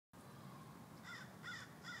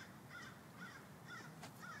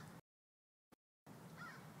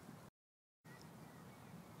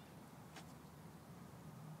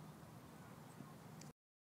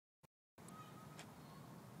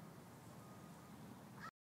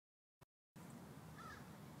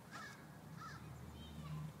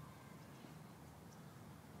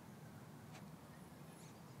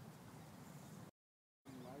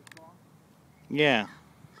Yeah.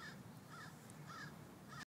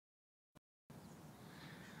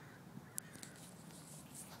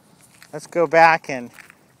 Let's go back and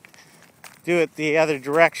do it the other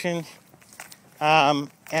direction, and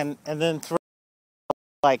then throw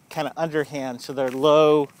like kind of underhand, so they're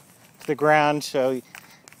low to the ground, so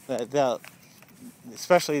that they'll,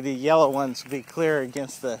 especially the yellow ones, will be clear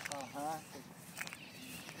against the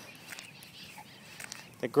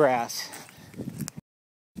grass.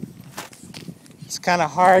 It's kind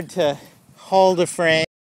of hard to hold a frame,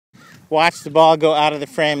 watch the ball go out of the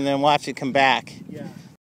frame, and then watch it come back. Yeah.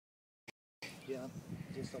 Yeah,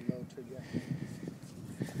 just a low trajectory.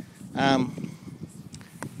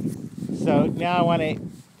 So now I want to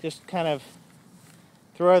just kind of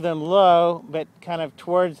throw them low, but kind of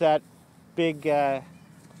towards that big, what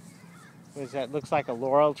is that? Looks like a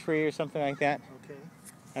laurel tree or something like that. Okay.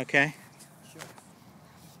 Okay. Sure.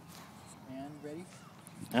 And ready?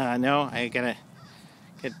 No, I gotta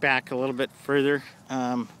get back a little bit further.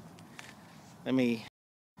 Let me.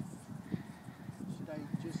 Should I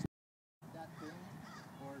just that thing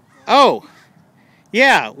or Oh,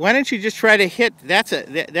 yeah. Why don't you just try to hit? That's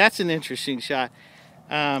an interesting shot.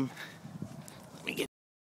 Let me get.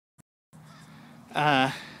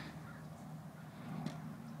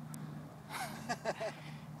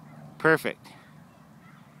 Perfect.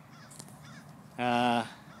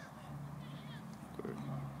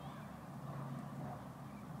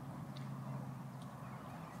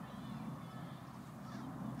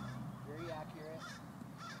 very accurate?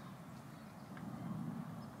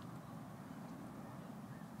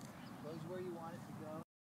 Goes where you want it to go.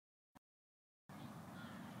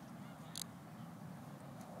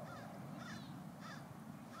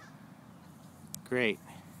 Great.